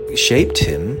shaped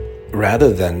him,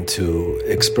 rather than to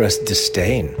express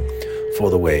disdain for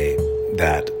the way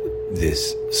that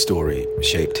this story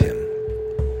shaped him.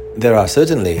 There are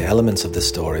certainly elements of the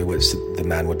story which the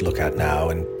man would look at now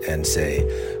and say,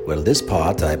 well, this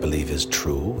part I believe is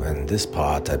true, and this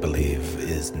part I believe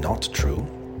is not true.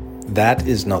 That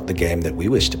is not the game that we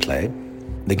wish to play.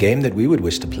 The game that we would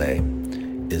wish to play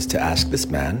is to ask this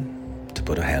man to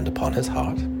put a hand upon his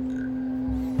heart,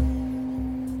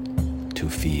 to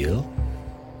feel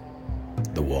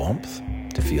the warmth,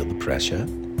 to feel the pressure,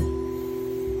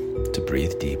 to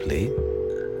breathe deeply,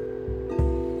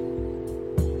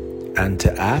 and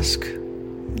to ask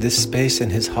this space in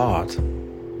his heart,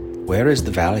 where is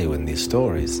the value in these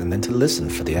stories? And then to listen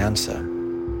for the answer.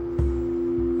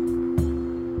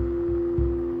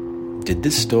 Did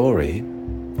this story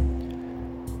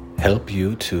help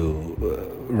you to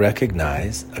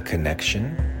recognize a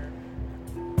connection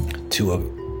to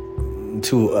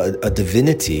a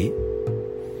divinity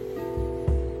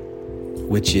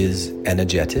which is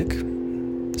energetic,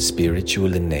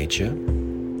 spiritual in nature?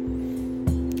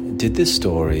 Did this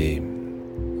story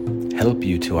help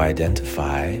you to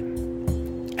identify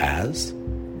as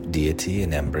deity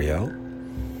in embryo?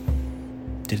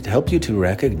 Did it help you to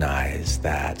recognize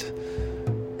that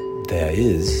there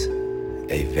is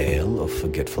a veil of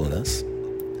forgetfulness,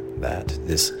 that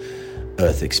this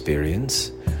earth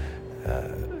experience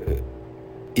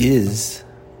is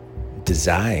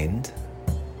designed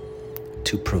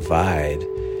to provide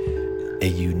a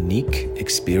unique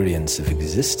experience of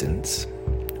existence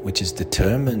which is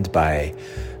determined by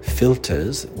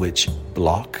filters which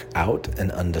block out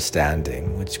an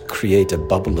understanding, which create a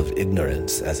bubble of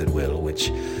ignorance, as it will,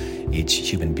 which each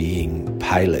human being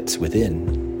pilots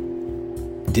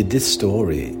within? Did this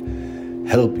story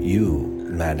help you,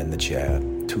 man in the chair,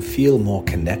 to feel more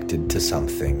connected to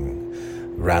something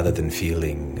rather than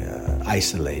feeling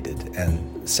isolated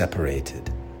and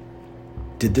separated?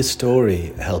 Did this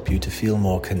story help you to feel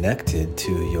more connected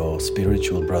to your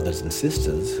spiritual brothers and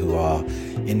sisters who are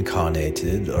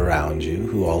incarnated around you,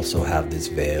 who also have this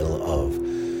veil of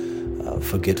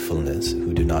forgetfulness,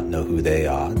 who do not know who they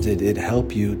are? Did it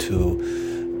help you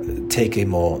to take a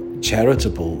more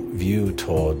charitable view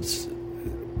towards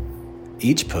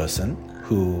each person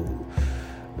who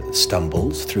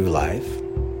stumbles through life?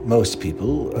 Most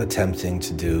people attempting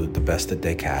to do the best that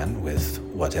they can with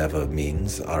whatever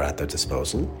means are at their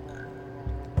disposal.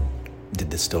 Did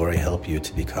the story help you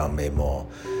to become a more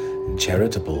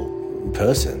charitable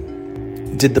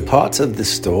person? Did the parts of the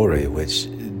story which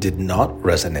did not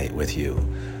resonate with you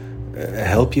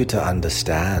help you to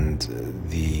understand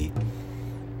the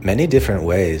many different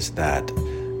ways that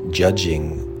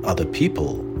judging other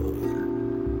people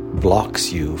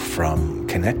blocks you from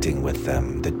connecting with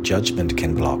them, that judgment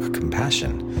can block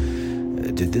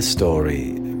compassion? Did this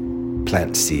story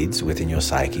plant seeds within your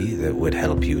psyche that would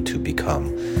help you to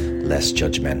become less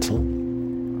judgmental,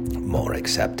 more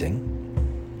accepting?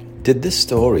 Did this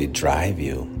story drive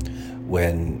you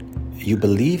when you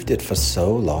believed it for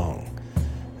so long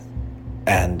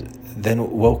and then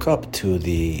woke up to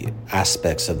the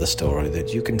aspects of the story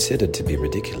that you considered to be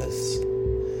ridiculous?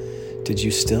 Did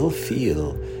you still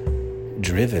feel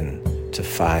driven to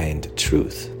find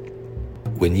truth?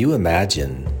 When you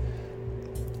imagine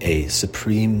a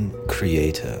supreme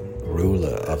creator,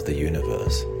 ruler of the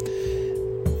universe,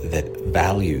 that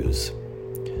values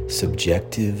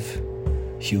subjective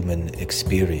human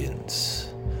experience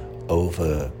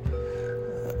over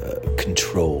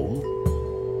control,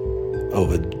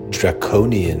 over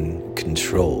draconian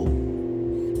control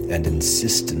and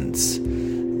insistence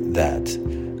that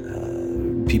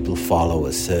people follow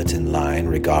a certain line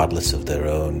regardless of their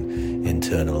own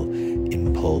internal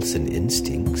impulse and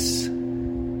instincts,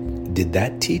 did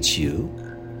that teach you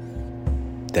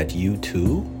that you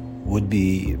too would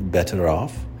be better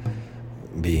off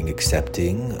being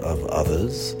accepting of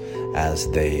others as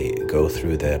they go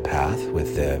through their path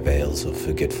with their veils of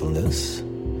forgetfulness?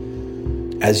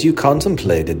 As you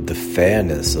contemplated the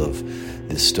fairness of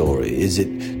this story, is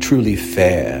it truly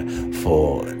fair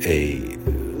for a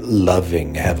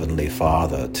loving Heavenly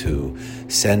Father to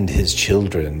send his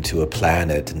children to a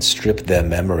planet and strip their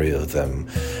memory of them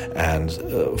and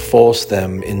force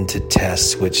them into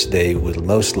tests which they will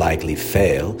most likely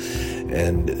fail,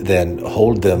 and then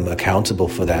hold them accountable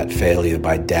for that failure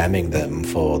by damning them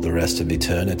for the rest of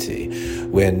eternity?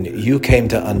 When you came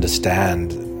to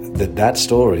understand that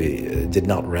story did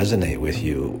not resonate with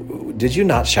you, did you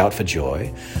not shout for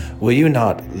joy? Were you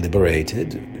not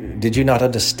liberated? Did you not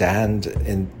understand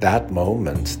in that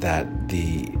moment that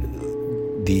the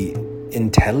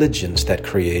intelligence that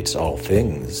creates all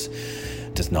things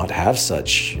does not have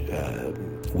such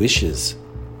wishes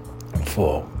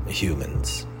for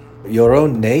humans? Your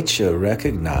own nature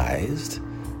recognized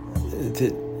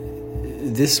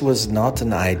this was not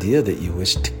an idea that you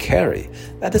wished to carry.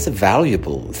 That is a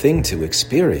valuable thing to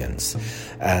experience.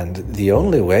 And the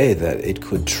only way that it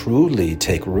could truly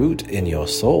take root in your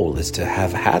soul is to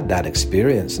have had that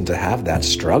experience and to have that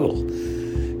struggle.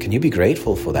 Can you be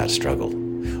grateful for that struggle?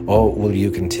 Or will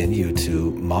you continue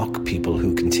to mock people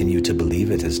who continue to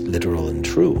believe it as literal and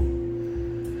true?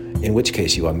 In which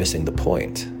case you are missing the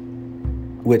point.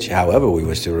 Which, however, we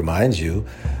wish to remind you,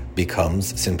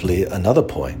 becomes simply another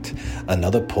point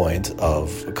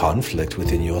of conflict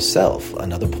within yourself,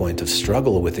 another point of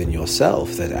struggle within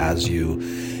yourself, that as you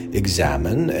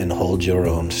examine and hold your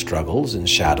own struggles and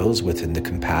shadows within the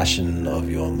compassion of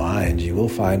your mind, you will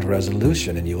find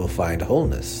resolution and you will find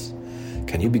wholeness.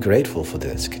 Can you be grateful for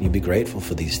this? Can you be grateful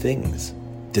for these things?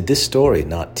 Did this story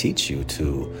not teach you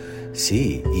to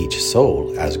see each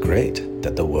soul as great,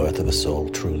 that the worth of a soul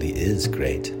truly is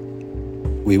great?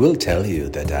 We will tell you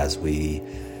that as we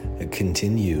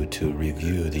continue to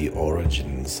review the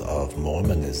origins of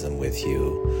Mormonism with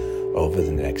you over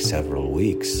the next several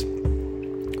weeks,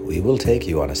 we will take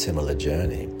you on a similar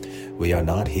journey. We are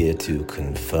not here to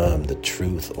confirm the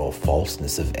truth or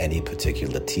falseness of any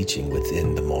particular teaching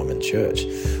within the Mormon Church.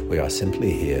 We are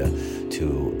simply here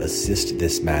to assist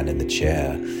this man in the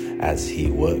chair as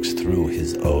he works through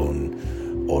his own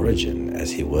origin,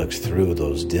 as he works through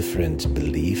those different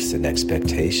beliefs and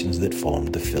expectations that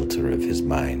formed the filter of his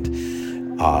mind.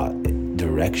 Our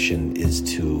direction is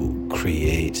to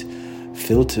create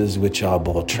filters which are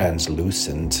more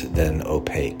translucent than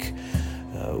opaque.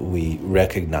 We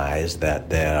recognize that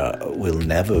there will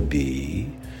never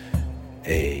be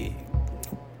a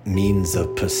means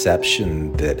of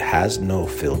perception that has no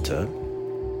filter.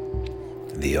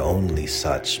 The only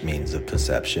such means of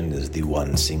perception is the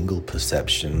one single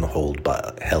perception held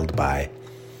by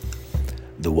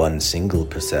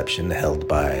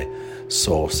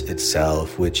Source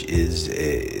itself, which is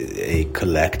a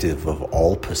collective of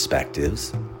all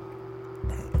perspectives,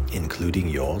 including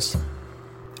yours.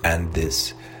 And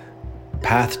this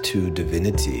path to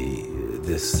divinity,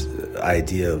 this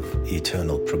idea of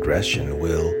eternal progression,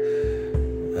 will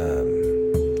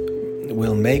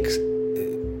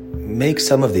make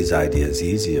some of these ideas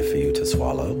easier for you to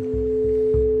swallow.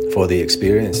 For the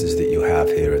experiences that you have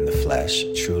here in the flesh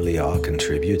truly are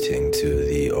contributing to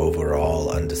the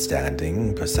overall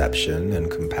understanding, perception,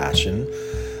 and compassion,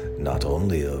 not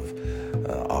only of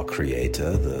our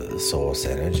Creator, the Source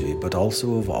Energy, but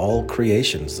also of all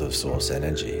creations of Source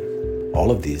Energy.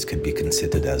 All of these could be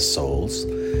considered as souls,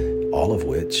 all of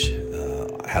which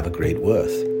have a great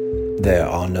worth. There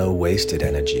are no wasted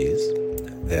energies.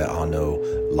 There are no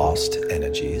lost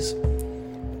energies.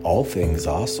 All things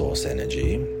are Source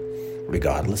Energy,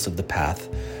 regardless of the path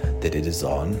that it is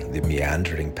on, the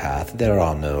meandering path. There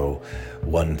are no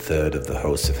 1/3 of the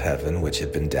hosts of heaven which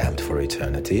have been damned for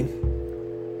eternity.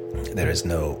 There is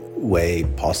no way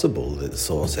possible that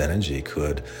Source Energy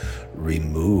could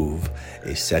remove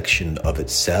a section of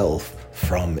itself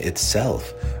from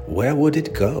itself. Where would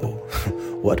it go?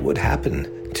 What would happen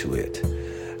to it?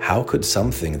 How could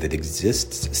something that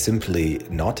exists simply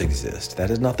not exist? That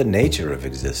is not the nature of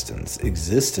existence.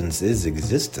 Existence is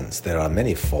existence. There are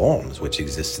many forms which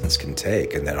existence can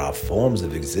take, and there are forms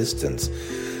of existence,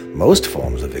 most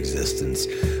forms of existence,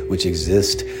 which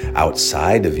exist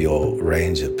outside of your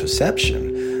range of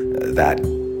perception. That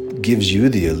gives you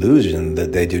the illusion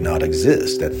that they do not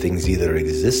exist, that things either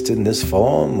exist in this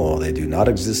form or they do not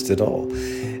exist at all.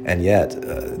 And yet,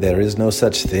 there is no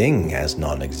such thing as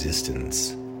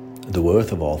non-existence. The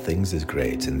worth of all things is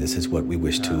great, and this is what we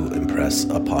wish to impress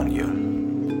upon you.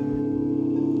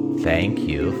 Thank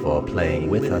you for playing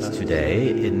with us today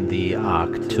in the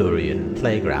Arcturian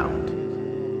playground.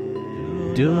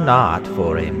 Do not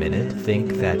for a minute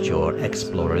think that your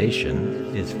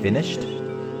exploration is finished.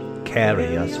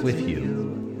 Carry us with you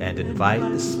and invite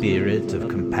the spirit of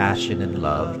compassion and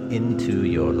love into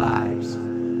your lives.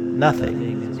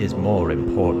 Nothing is more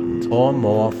important or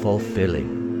more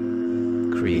fulfilling.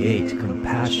 Create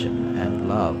compassion and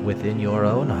love within your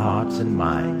own hearts and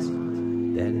minds.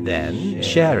 Then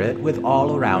share it with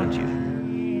all around you.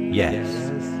 Yes,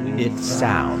 it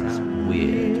sounds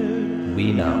weird.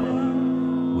 We know.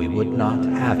 We would not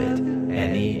have it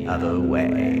any other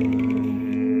way.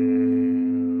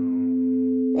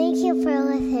 Thank you for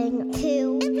listening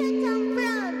to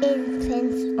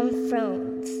Infants on Thrones.